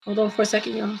Hold on for a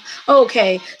second, y'all.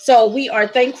 Okay, so we are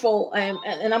thankful,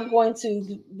 and I'm going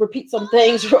to repeat some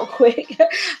things real quick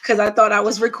because I thought I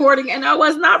was recording and I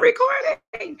was not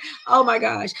recording. Oh my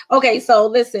gosh. Okay, so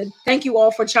listen, thank you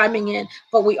all for chiming in,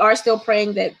 but we are still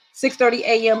praying that 6:30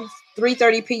 a.m.,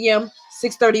 3:30 p.m.,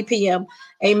 6:30 p.m.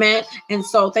 Amen. And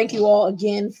so thank you all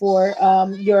again for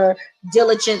your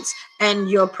diligence and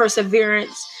your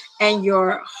perseverance and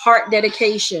your heart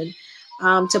dedication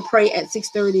to pray at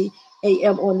 6:30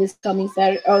 a.m. on this coming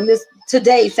Saturday, on this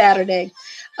today, Saturday.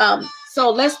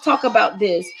 So let's talk about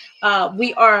this.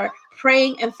 We are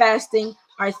praying and fasting.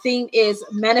 Our theme is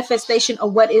manifestation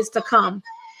of what is to come.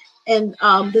 And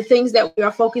the things that we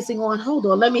are focusing on. Hold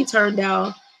on, let me turn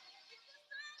down.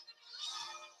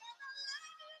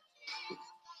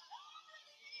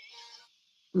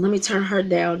 Let me turn her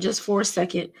down just for a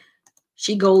second.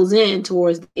 She goes in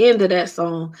towards the end of that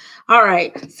song. All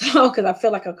right. So, because I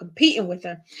feel like I'm competing with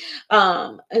her.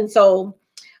 And so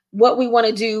what we want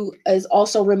to do is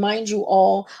also remind you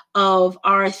all of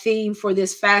our theme for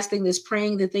this fasting, this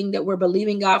praying, the thing that we're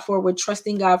believing God for, we're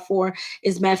trusting God for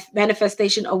is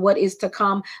manifestation of what is to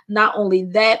come. Not only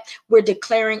that, we're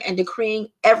declaring and decreeing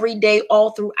every day,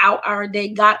 all throughout our day,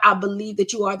 God, I believe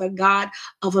that you are the God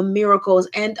of miracles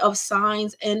and of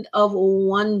signs and of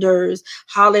wonders.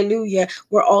 Hallelujah.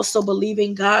 We're also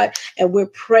believing God and we're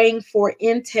praying for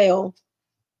intel.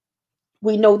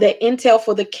 We know that intel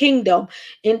for the kingdom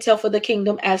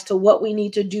as to what we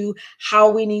need to do,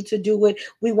 how we need to do it.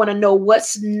 We want to know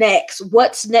what's next,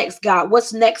 God,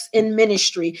 what's next in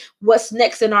ministry, what's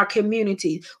next in our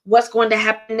community, what's going to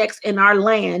happen next in our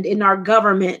land, in our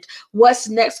government, what's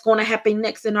next going to happen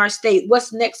next in our state,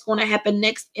 what's next going to happen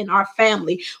next in our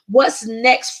family, what's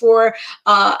next for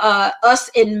us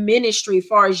in ministry,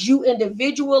 far as you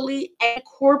individually and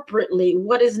corporately,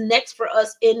 what is next for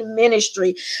us in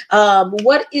ministry,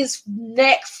 what is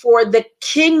next for the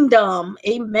kingdom,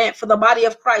 amen, for the body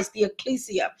of Christ, the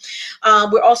ecclesia.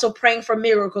 We're also praying for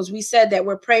miracles. We said that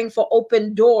we're praying for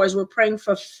open doors, we're praying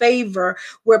for favor,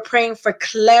 we're praying for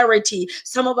clarity.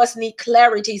 Some of us need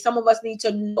clarity. Some of us need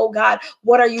to know, God,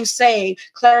 what are you saying?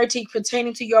 Clarity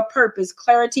pertaining to your purpose,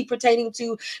 clarity pertaining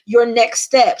to your next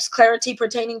steps, clarity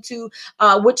pertaining to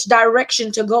which direction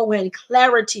to go in,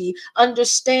 clarity,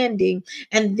 understanding.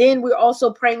 And then we're also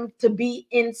praying to be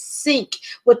in sync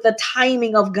with the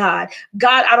timing of God.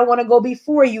 God, I don't want to go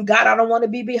before you. God, I don't want to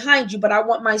be behind you, but I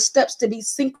want my steps to be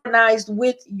synchronized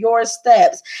with your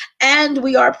steps. And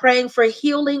we are praying for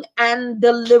healing and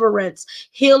deliverance,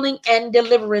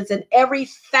 and every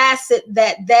facet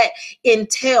that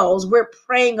entails. We're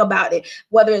praying about it,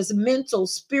 whether it's mental,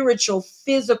 spiritual,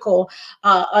 physical,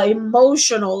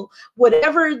 emotional,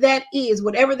 whatever that is,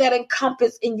 whatever that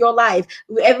encompass in your life.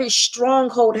 Every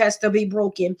stronghold has to be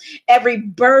broken. Every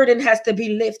burden has to be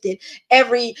lifted.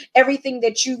 Everything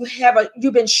that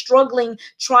you've been struggling,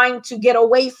 trying to get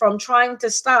away from, trying to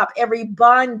stop, every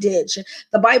bondage.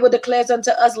 The Bible declares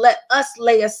unto us, let us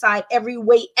lay aside every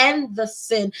weight and the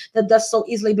sin that does so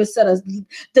easily beset us.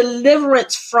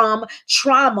 Deliverance from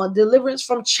trauma, deliverance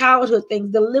from childhood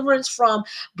things, deliverance from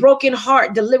broken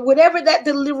heart, whatever that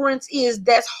deliverance is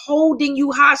that's holding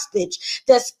you hostage,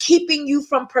 that's keeping you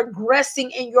from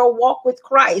progressing in your walk with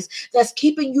Christ, that's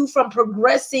keeping you from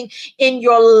progressing in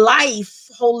your life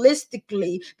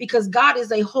holistically, because God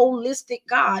is a holistic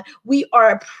God. We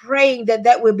are praying that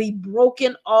that will be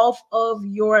broken off of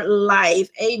your life.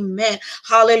 Amen.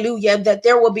 Hallelujah. That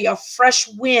there will be a fresh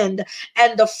wind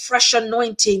and a fresh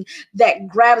anointing that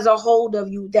grabs a hold of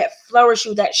you, that flourishes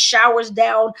you, that showers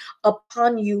down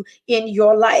upon you in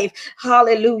your life.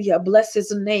 Hallelujah. Bless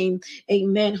his name.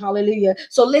 Amen. Hallelujah.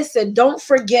 So listen, don't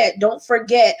forget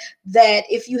that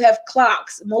if you have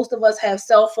clocks, most of us have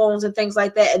cell phones and things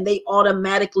like that, and they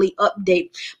automatically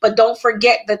update. But don't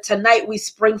forget that tonight we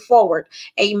spring forward.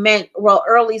 Amen. Well,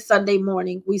 early Sunday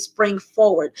morning, we spring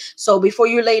forward. So before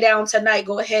you lay down tonight,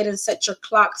 go ahead and set your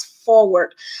clocks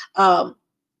forward.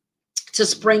 To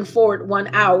spring forward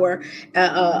 1 hour.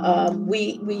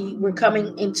 We're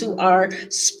coming into our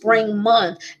spring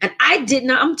month, and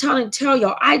I'm tell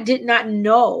y'all, I did not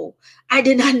know. I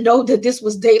did not know that this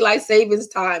was daylight savings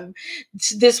time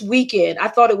this weekend. I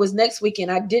thought it was next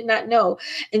weekend. I did not know.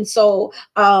 And so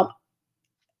I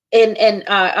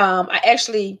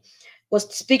actually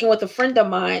was speaking with a friend of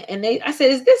mine, and I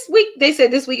said, is this week? They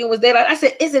said this weekend was daylight. I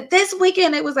said, is it this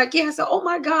weekend? It was like, yeah. I said, oh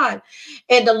my God.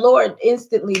 And the Lord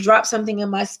instantly dropped something in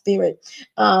my spirit.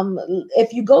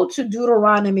 If you go to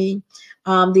Deuteronomy,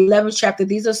 the 11th chapter,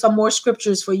 these are some more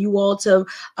scriptures for you all to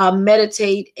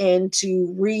meditate and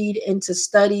to read and to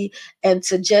study and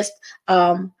to just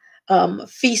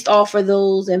feast off for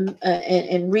those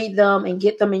and read them and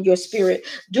get them in your spirit.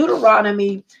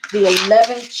 Deuteronomy, the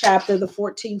 11th chapter, the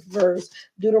 14th verse.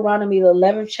 Deuteronomy, the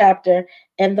 11th chapter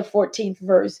and the 14th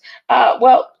verse.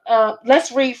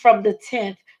 Let's read from the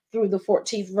 10th through the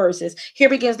 14th verses. Here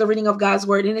begins the reading of God's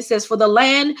word. And it says, "For the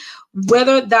land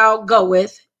whither thou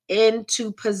goest in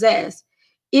to possess,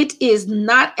 it is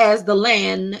not as the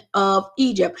land of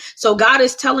Egypt." So God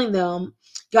is telling them,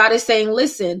 God is saying,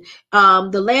 listen,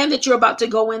 the land that you're about to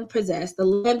go and possess, the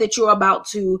land that you're about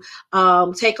to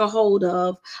take a hold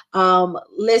of,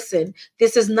 listen,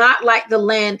 this is not like the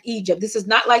land Egypt. This is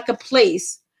not like the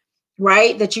place,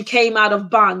 right, that you came out of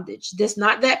bondage. This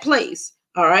not that place.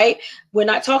 All right. We're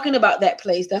not talking about that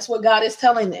place. That's what God is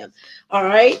telling them. All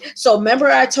right. So remember,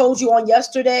 I told you on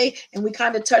yesterday, and we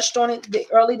kind of touched on it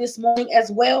early this morning as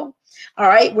well. All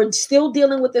right. We're still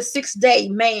dealing with the 6-day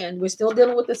man. We're still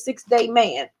dealing with the 6-day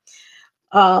man.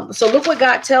 So look what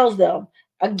God tells them.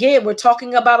 Again, we're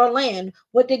talking about a land.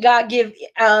 What did God give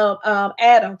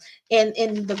Adam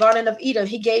in the Garden of Eden?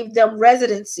 He gave them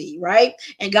residency, right?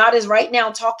 And God is right now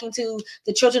talking to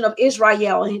the children of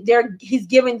Israel, and he's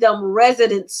giving them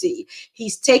residency.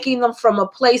 He's taking them from a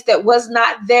place that was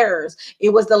not theirs.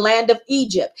 It was the land of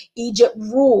Egypt. Egypt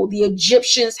ruled. The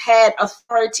Egyptians had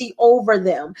authority over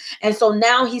them. And so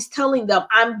now he's telling them,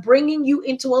 I'm bringing you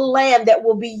into a land that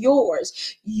will be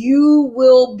yours. You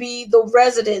will be the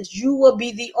residents. You will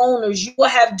be the owners. You will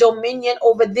have dominion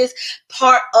over this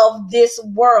part of this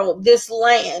world, this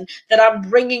land that I'm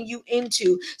bringing you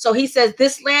into. So he says,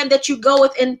 this land that you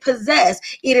goeth and possess,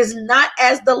 it is not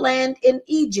as the land in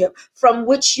Egypt from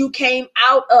which you came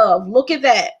out of. Look at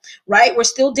that, right? We're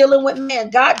still dealing with man.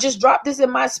 God just dropped this in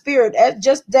my spirit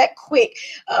just that quick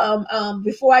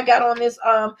before I got on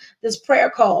this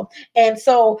prayer call. And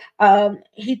so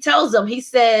he tells them, he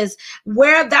says,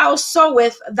 where thou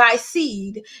sowest thy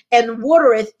seed and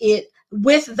watereth it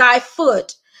with thy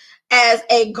foot, as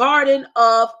a garden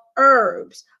of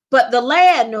herbs. But the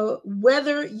land,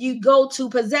 whether you go to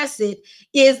possess it,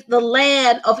 is the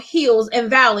land of hills and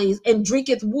valleys, and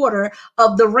drinketh water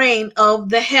of the rain of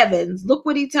the heavens. Look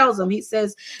what he tells them. He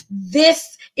says,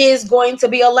 this is going to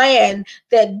be a land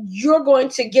that you're going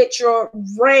to get your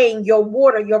rain, your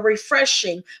water, your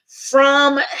refreshing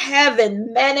from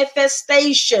heaven.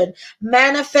 Manifestation,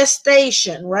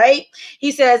 right?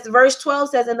 He says, verse 12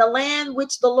 says, in the land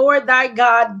which the Lord thy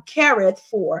God careth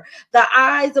for, the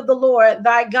eyes of the Lord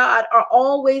thy God are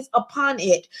always upon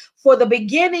it, for the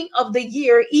beginning of the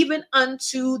year, even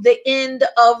unto the end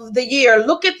of the year.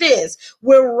 Look at this.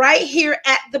 We're right here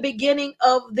at the beginning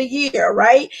of the year,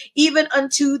 right? Even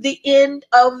unto the end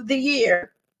of the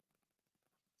year.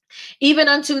 Even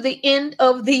unto the end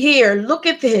of the year. Look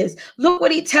at this. Look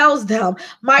what he tells them.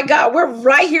 My God, we're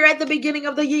right here at the beginning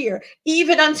of the year.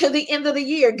 Even until the end of the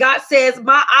year. God says,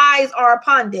 my eyes are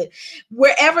upon it.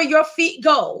 Wherever your feet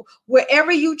go,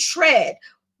 wherever you tread.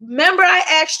 Remember, I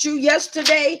asked you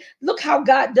yesterday, look how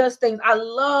God does things. I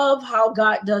love how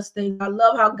God does things. I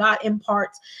love how God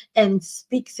imparts and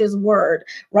speaks his word,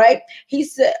 right? He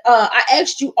said, I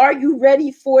asked you, are you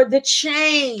ready for the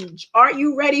change? Are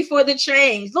you ready for the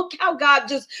change? Look how God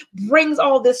just brings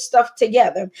all this stuff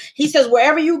together. He says,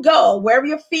 wherever you go, wherever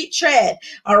your feet tread,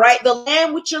 all right, the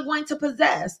land which you're going to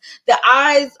possess, the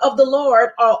eyes of the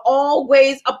Lord are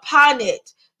always upon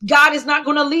it. God is not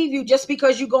going to leave you just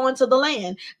because you go into the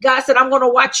land. God said, I'm going to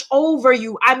watch over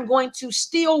you. I'm going to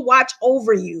still watch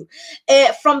over you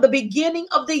from the beginning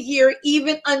of the year,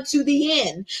 even unto the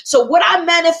end. So what I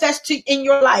manifest in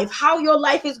your life, how your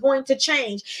life is going to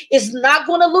change, is not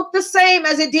going to look the same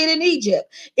as it did in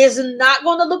Egypt. It's not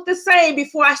going to look the same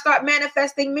before I start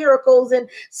manifesting miracles and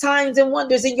signs and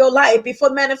wonders in your life, before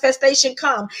manifestation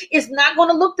comes. It's not going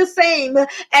to look the same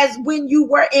as when you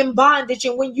were in bondage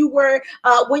and when you were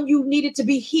when you needed to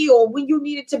be healed, when you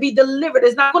needed to be delivered.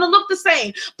 It's not going to look the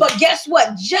same. But guess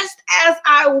what? Just as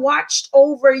I watched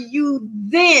over you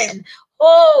then,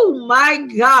 oh my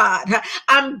God,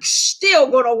 I'm still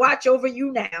going to watch over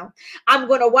you now. I'm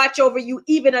going to watch over you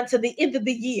even until the end of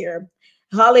the year.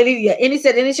 Hallelujah. And he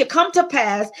said, and it shall come to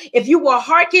pass, if you will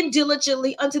hearken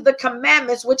diligently unto the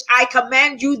commandments which I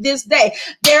command you this day.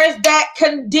 There is that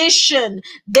condition.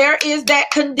 There is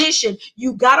that condition.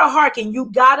 You got to hearken.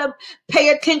 You got to pay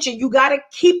attention. You got to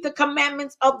keep the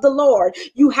commandments of the Lord.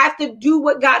 You have to do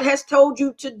what God has told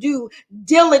you to do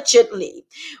diligently,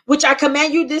 which I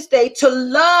command you this day, to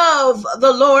love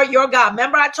the Lord your God.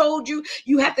 Remember, I told you,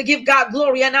 you have to give God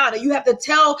glory and honor. You have to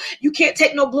you can't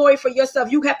take no glory for yourself.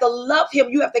 You have to love him.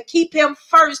 You have to keep him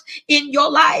first in your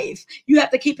life. You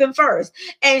have to keep him first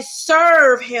and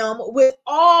serve him with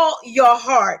all your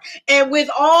heart and with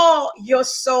all your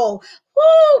soul.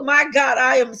 Oh my God,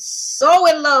 I am so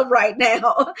in love right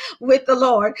now with the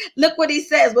Lord. Look what he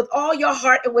says, with all your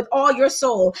heart and with all your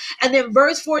soul. And then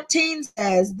verse 14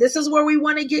 says, this is where we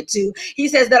want to get to. He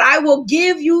says that I will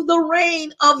give you the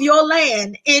rain of your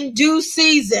land in due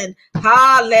season.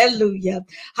 Hallelujah.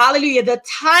 Hallelujah. The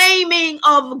timing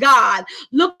of God.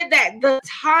 Look at that. The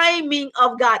timing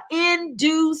of God in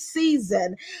due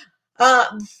season.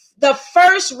 The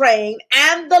first rain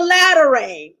and the latter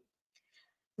rain.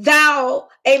 Thou,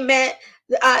 amen,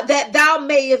 that thou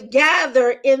mayest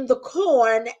gather in the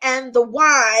corn and the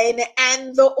wine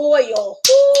and the oil.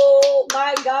 Oh,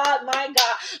 my God, my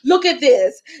God. Look at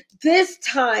this. This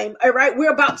time, all right,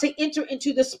 we're about to enter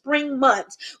into the spring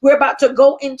months. We're about to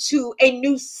go into a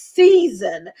new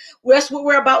season. That's what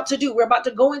we're about to do. We're about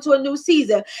to go into a new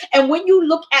season. And when you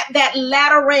look at that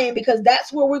latter rain, because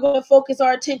that's where we're going to focus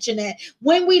our attention at,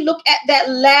 when we look at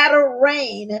that latter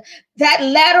rain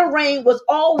was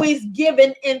always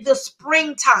given in the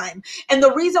springtime. And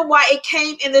the reason why it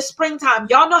came in the springtime,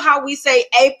 y'all know how we say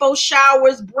April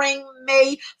showers bring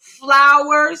May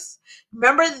flowers.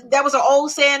 Remember, that was an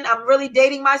old saying. I'm really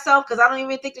dating myself because I don't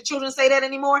even think the children say that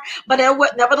anymore. But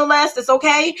nevertheless, it's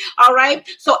okay. All right.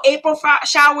 So April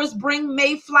showers bring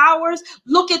May flowers.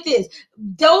 Look at this.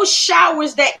 Those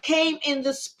showers that came in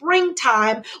the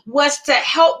springtime was to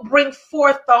help bring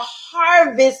forth the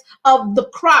harvest of the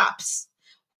crops.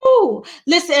 Ooh,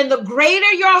 listen, the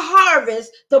greater your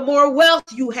harvest, the more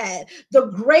wealth you had. The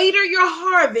greater your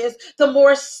harvest, the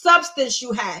more substance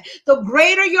you had. The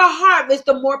greater your harvest,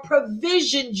 the more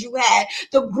provisions you had.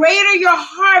 The greater your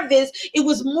harvest, it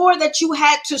was more that you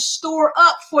had to store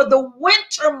up for the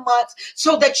winter months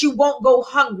so that you won't go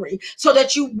hungry, so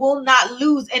that you will not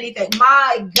lose anything.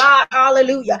 My God,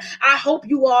 hallelujah. I hope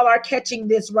you all are catching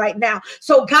this right now.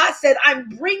 So God said, I'm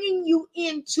bringing you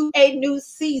into a new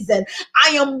season.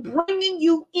 I am bringing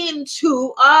you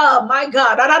into, oh my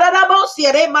God,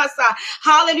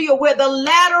 hallelujah, where the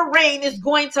latter rain is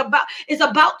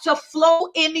about to flow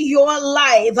in your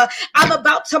life. I'm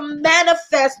about to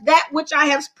manifest that which I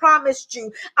have promised you.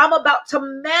 I'm about to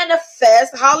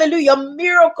manifest, hallelujah,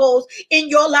 miracles in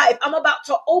your life. I'm about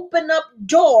to open up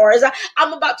doors.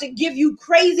 I'm about to give you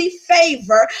crazy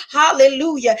favor,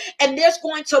 hallelujah, and there's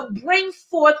going to bring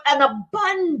forth an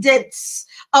abundance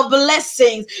of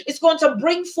blessings. It's going to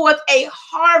bring forth a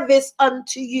harvest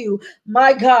unto you.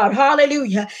 My God,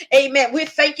 hallelujah, amen. We're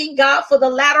thanking God for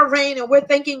the latter rain, and we're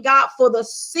thanking God for the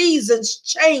seasons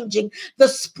changing. The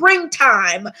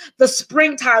springtime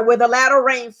where the latter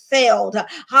rain failed,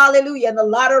 hallelujah, and the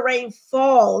latter rain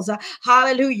falls,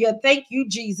 hallelujah. Thank you,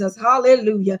 Jesus,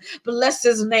 hallelujah. Bless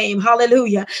his name,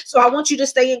 hallelujah. So I want you to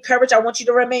stay encouraged. I want you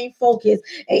to remain focused,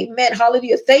 amen,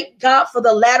 hallelujah. Thank God for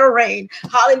the latter rain,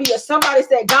 hallelujah. Somebody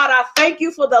said, God, I thank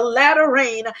you for the latter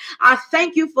rain. I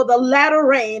thank you for the latter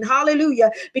rain,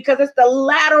 hallelujah, because it's the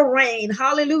latter rain,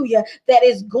 hallelujah, that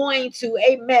is going to,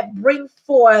 amen, bring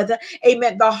forth,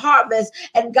 amen, the harvest.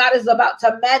 And God is about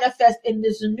to manifest in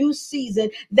this new season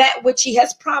that which he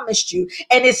has promised you.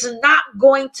 And it's not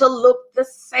going to look the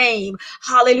same.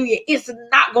 Hallelujah. It's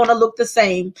not going to look the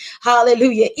same.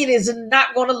 Hallelujah. It is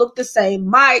not going to look the same.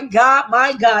 My God,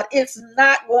 it's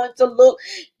not going to look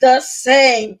the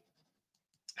same.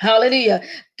 Hallelujah.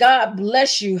 God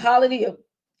bless you. Hallelujah.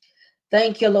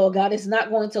 Thank you, Lord God. It's not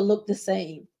going to look the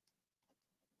same.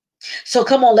 So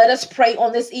come on, let us pray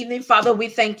on this evening. Father, we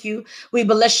thank you. We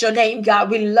bless your name, God.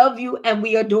 We love you and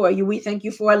we adore you. We thank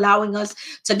you for allowing us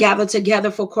to gather together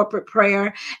for corporate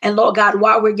prayer. And Lord God,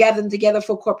 while we're gathering together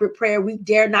for corporate prayer, we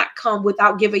dare not come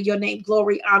without giving your name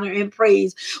glory, honor, and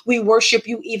praise. We worship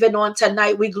you even on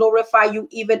tonight. We glorify you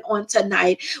even on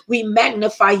tonight. We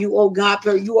magnify you, oh God,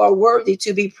 for you are worthy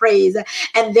to be praised.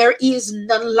 And there is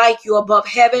none like you above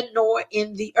heaven nor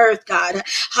in the earth, God.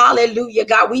 Hallelujah,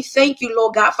 God. We thank you,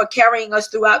 Lord God, for carrying us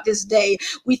throughout this day.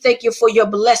 We thank you for your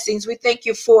blessings. We thank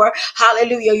you for,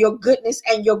 hallelujah, your goodness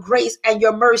and your grace and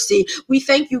your mercy. We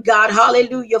thank you, God,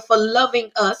 hallelujah, for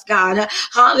loving us, God.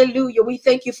 Hallelujah. We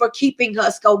thank you for keeping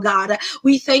us, oh God.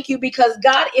 We thank you because,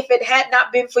 God, if it had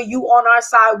not been for you on our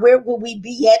side, where would we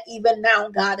be at even now,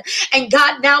 God? And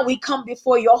God, now we come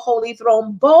before your holy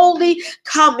throne, boldly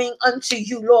coming unto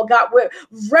you, Lord God. We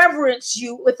reverence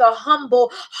you with a humble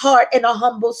heart and a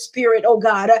humble spirit, oh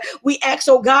God. We ask,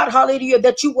 oh God, God, hallelujah,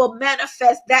 that you will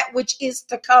manifest that which is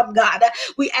to come, God.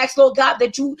 We ask, Lord God,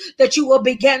 that you will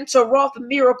begin to wrought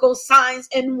miracles, signs,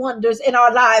 and wonders in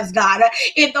our lives, God.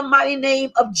 In the mighty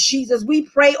name of Jesus, we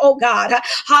pray, oh God,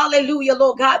 hallelujah,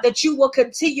 Lord God, that you will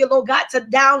continue, Lord God, to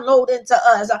download into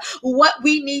us what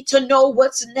we need to know,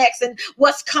 what's next and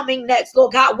what's coming next,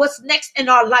 Lord God, what's next in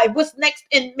our life, what's next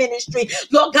in ministry,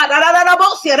 Lord God,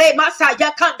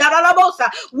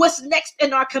 what's next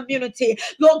in our community,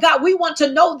 Lord God. We want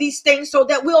to know these things so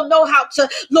that we'll know how to,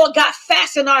 Lord God,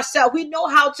 fasten ourselves. We know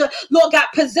how to, Lord God,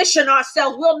 position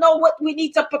ourselves. We'll know what we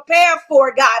need to prepare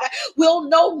for, God. We'll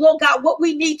know, Lord God, what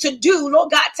we need to do,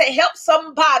 Lord God, to help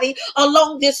somebody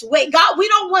along this way. God, we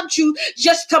don't want you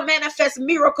just to manifest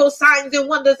miracles, signs, and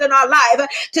wonders in our life,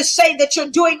 to say that you're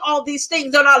doing all these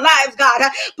things in our lives,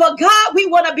 God. But God, we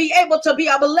want to be able to be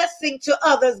a blessing to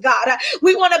others, God.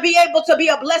 We want to be able to be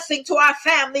a blessing to our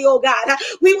family, oh God.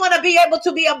 We want to be able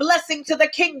to be a blessing to the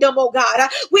kingdom, oh God.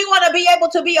 We want to be able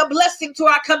to be a blessing to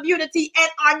our community and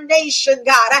our nation,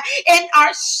 God, in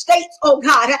our states, oh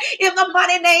God. In the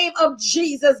mighty name of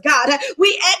Jesus, God,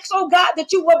 we ask, oh God,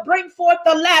 that you will bring forth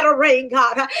the latter rain,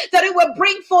 God, that it will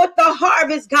bring forth the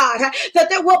harvest, God, that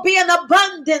there will be an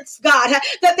abundance, God,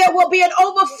 that there will be an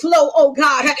overflow, oh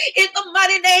God, in the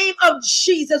mighty name of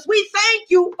Jesus. We thank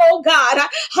you, oh God.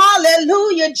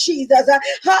 Hallelujah, Jesus.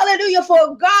 Hallelujah,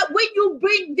 for God, when you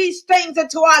bring these things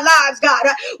into our lives, God,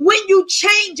 when you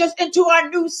change us into our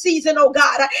new season, oh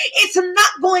God, it's not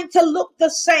going to look the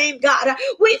same, God.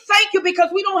 We thank you because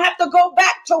we don't have to go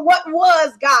back to what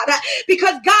was, God,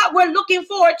 because God, we're looking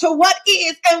forward to what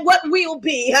is and what will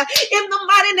be. In the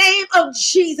mighty name of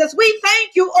Jesus, we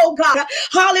thank you, oh God,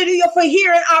 hallelujah, for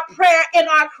hearing our prayer and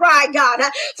our cry, God,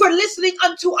 for listening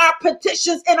unto our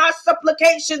petitions and our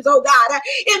supplications, oh God.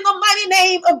 In the mighty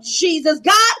name of Jesus,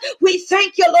 God, we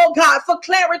thank you, Lord God, for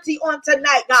clarity on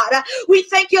tonight, God. We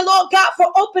thank you, Lord God, for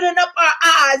opening up our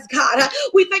eyes, God.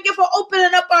 We thank you for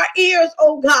opening up our ears,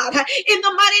 oh God. In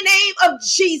the mighty name of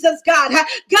Jesus, God.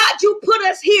 God, you put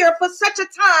us here for such a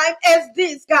time as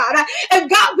this, God. And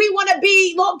God, we want to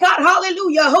be, Lord God,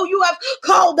 hallelujah, who you have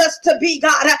called us to be,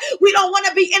 God. We don't want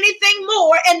to be anything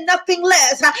more and nothing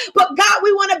less. But God,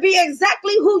 we want to be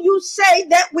exactly who you say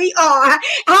that we are.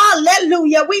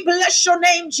 Hallelujah. We bless your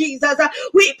name, Jesus.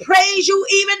 We praise you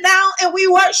even now and we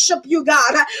worship you,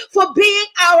 God, for being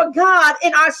our God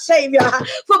and our Savior,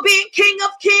 for being King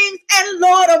of Kings and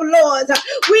Lord of Lords.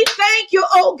 We thank you,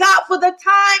 oh God, for the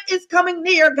time is coming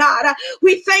near, God.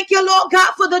 We thank you, Lord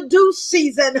God, for the due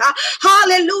season.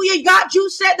 Hallelujah. God, you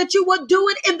said that you would do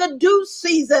it in the due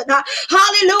season.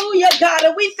 Hallelujah, God.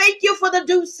 And we thank you for the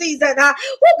due season. God,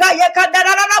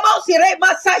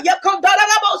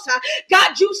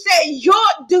 you say your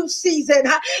due season,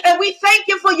 and we thank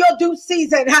you for your due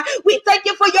season. We thank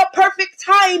you for your perfect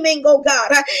timing, oh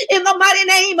God, in the mighty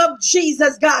name of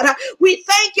Jesus, God. We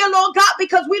thank you, Lord God,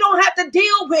 because we don't have to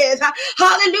deal with,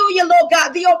 hallelujah, Lord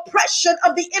God, the oppression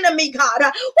of the enemy,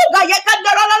 God.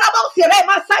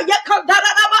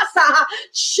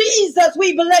 Jesus,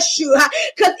 we bless you,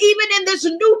 because even in this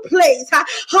new place,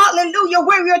 hallelujah,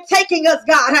 where you're taking us,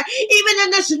 God, even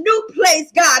in this new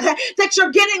place, God, that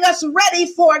you're getting us ready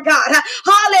for, God,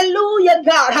 hallelujah,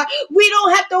 God, we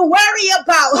don't have to worry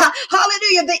about,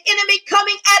 hallelujah, the enemy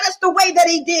coming at us the way that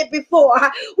he did before.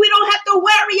 We don't have to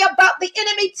worry about the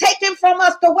enemy taking from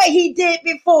us the way he did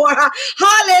before.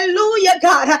 Hallelujah,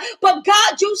 God. But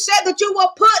God, you said that you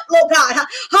will put, Lord God,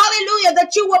 hallelujah,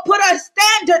 that you will put a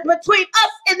standard between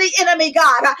us and the enemy,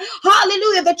 God.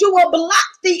 Hallelujah, that you will block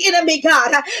the enemy,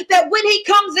 God, that when he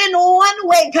comes in one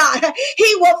way, God,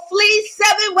 he will flee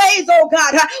seven ways, oh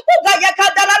God.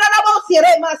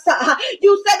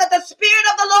 You said that the Spirit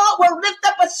of the Lord will lift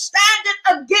up a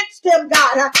standard against him,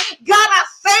 God. God, I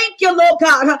thank you, Lord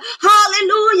God.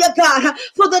 Hallelujah, God,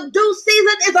 for the due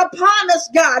season is upon us,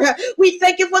 God. We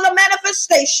thank you for the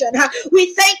manifestation.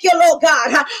 We thank you, Lord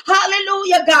God.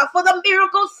 Hallelujah, God, for the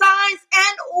miracle signs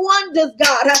and wonders,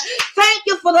 God. Thank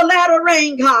you for the latter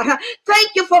rain, God. Thank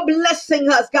you for blessing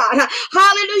us, God.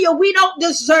 Hallelujah. We don't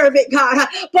deserve it, God.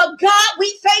 But God,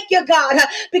 we thank you, God,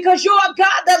 because you're a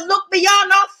God that look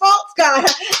beyond our faults, God,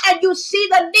 and you see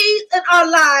the needs in our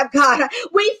life, God.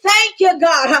 We thank you,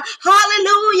 God.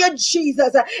 Hallelujah,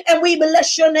 Jesus. And we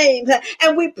bless your name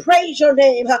and we praise your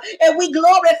name and we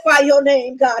glorify your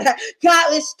name, God.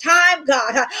 God, it's time,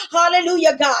 God.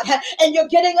 Hallelujah, God. And you're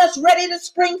getting us ready to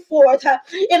spring forth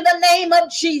in the name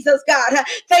of Jesus, God.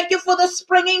 Thank you for the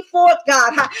springing forth,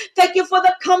 God. Thank you for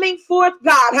the coming forth,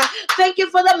 God. Thank you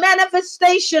for the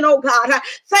manifestation, oh God.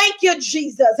 Thank you,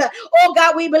 Jesus. Oh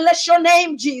God, we bless your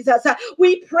name, Jesus.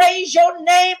 We praise your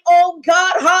name, oh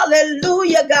God.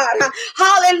 Hallelujah, God.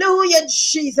 Hallelujah,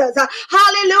 Jesus.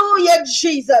 Hallelujah,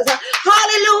 Jesus.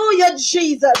 Hallelujah,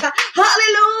 Jesus.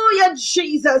 Hallelujah,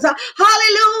 Jesus.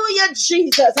 Hallelujah,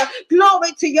 Jesus.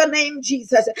 Glory to your name,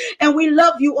 Jesus. And we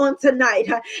love you on tonight.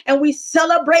 And we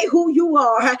celebrate who you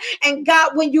are. And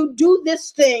God, when you do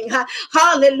this thing,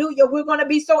 hallelujah, we're going to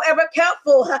be so ever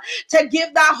careful to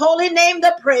give thy holy name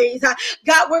the praise.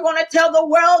 God, we're going to tell the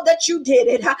world that you did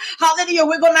it. Hallelujah.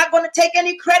 We're not going to take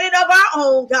any credit of our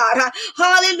own, God.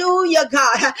 Hallelujah,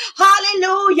 God.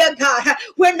 Hallelujah, God.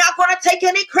 We're not going to take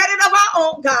any credit of our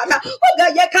own, God.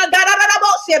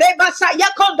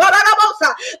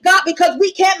 God, because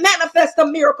we can't manifest a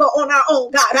miracle on our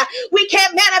own, God. We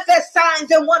can't manifest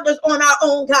signs and wonders on our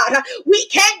own, God. We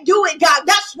can't do it, God.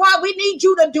 That's why we need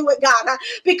you to do it, God,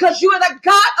 because you are the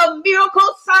God of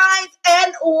miracles, signs,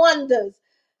 and wonders.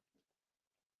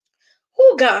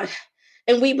 Oh, God.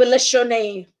 And we bless your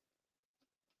name.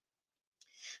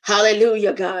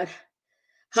 Hallelujah, God.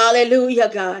 Hallelujah,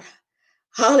 God.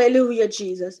 Hallelujah,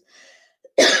 Jesus.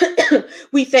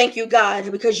 We thank you,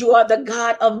 God, because you are the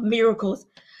God of miracles,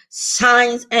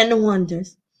 signs, and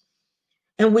wonders.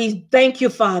 And we thank you,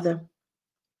 Father.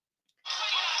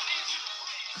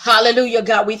 Hallelujah,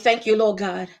 God. We thank you, Lord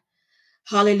God.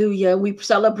 Hallelujah. We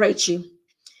celebrate you,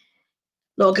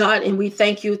 Lord God, and we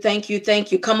thank you, thank you,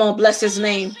 thank you. Come on, bless his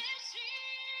name.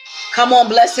 Come on,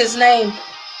 bless his name.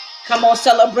 Come on,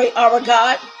 celebrate our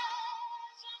God.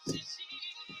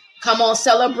 Come on,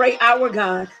 celebrate our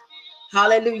God.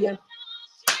 Hallelujah.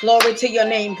 Glory to your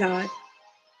name, God.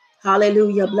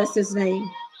 Hallelujah. Bless his name.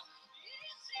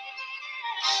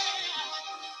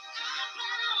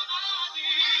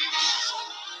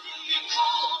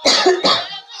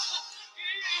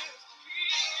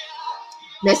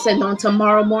 Listen, on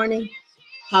tomorrow morning,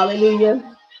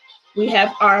 hallelujah, we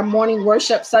have our morning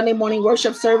worship, Sunday morning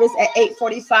worship service at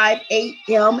 8:45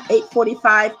 a.m.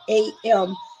 8:45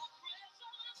 a.m.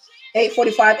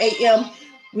 8:45 a.m.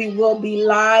 We will be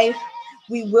live.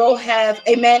 We will have,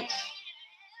 amen.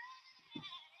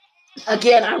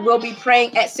 Again, I will be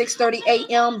praying at 6:30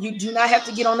 a.m. You do not have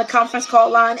to get on the conference call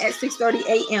line at 6:30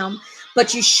 a.m.,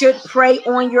 but you should pray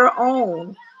on your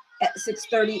own at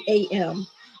 6:30 a.m.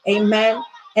 Amen.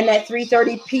 And at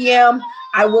 3:30 p.m.,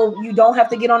 you don't have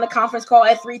to get on the conference call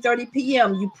at 3:30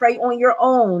 p.m. You pray on your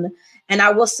own, and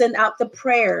I will send out the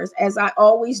prayers as I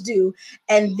always do.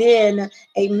 And then,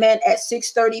 amen, at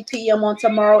 6:30 p.m. on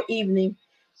tomorrow evening,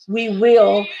 we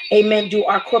will, amen, do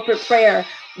our corporate prayer.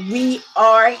 We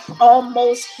are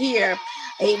almost here.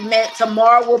 Amen.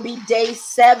 Tomorrow will be day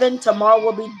 7. Tomorrow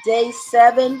will be day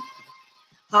 7.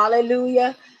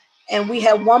 Hallelujah. And we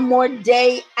have one more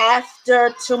day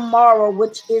after tomorrow,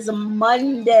 which is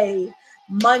Monday.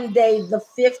 Monday the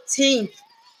 15th.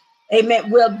 Amen.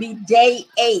 Will be day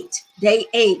 8. Day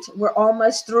 8. We're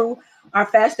almost through our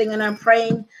fasting and I'm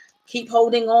praying. Keep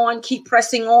holding on, keep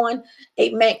pressing on.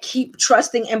 Amen. Keep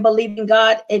trusting and believing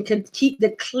God and can keep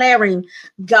declaring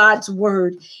God's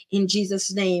word in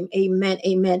Jesus' name. Amen.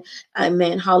 Amen.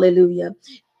 Amen. Hallelujah.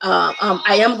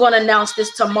 I am going to announce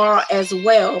this tomorrow as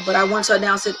well, but I want to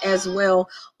announce it as well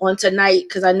on tonight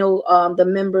because I know the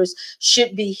members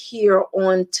should be here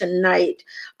on tonight,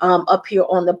 up here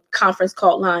on the conference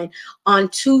call line. On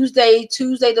Tuesday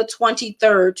the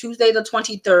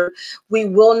 23rd, we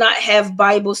will not have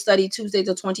Bible study Tuesday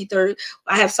the 23rd.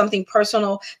 I have something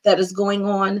personal that is going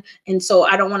on, and so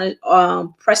I don't want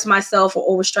to press myself or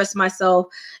overstress myself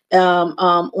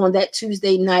on that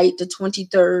Tuesday night, the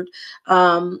 23rd.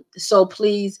 So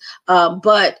please,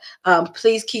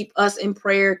 please keep us in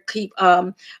prayer. Keep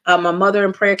my mother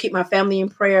in prayer. Keep my family in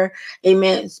prayer.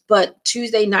 Amen. But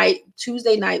Tuesday night,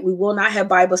 we will not have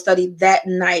Bible study that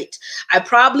night. I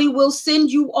probably will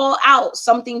send you all out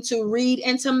something to read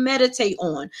and to meditate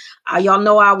on. Y'all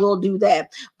know I will do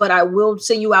that, but I will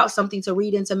send you out something to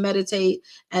read and to meditate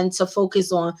and to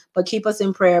focus on. But keep us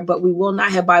in prayer. But we will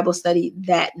not have Bible study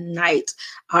that night.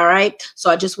 All right. So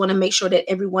I just want to make sure that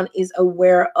everyone is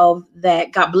aware of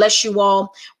that. God bless you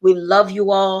all. We love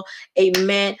you all.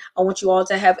 Amen. I want you all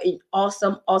to have an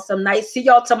awesome, awesome night. See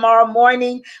y'all tomorrow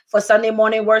morning for Sunday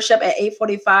morning worship at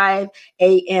 8:45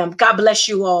 a.m. God bless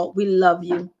you all. We love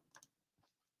you.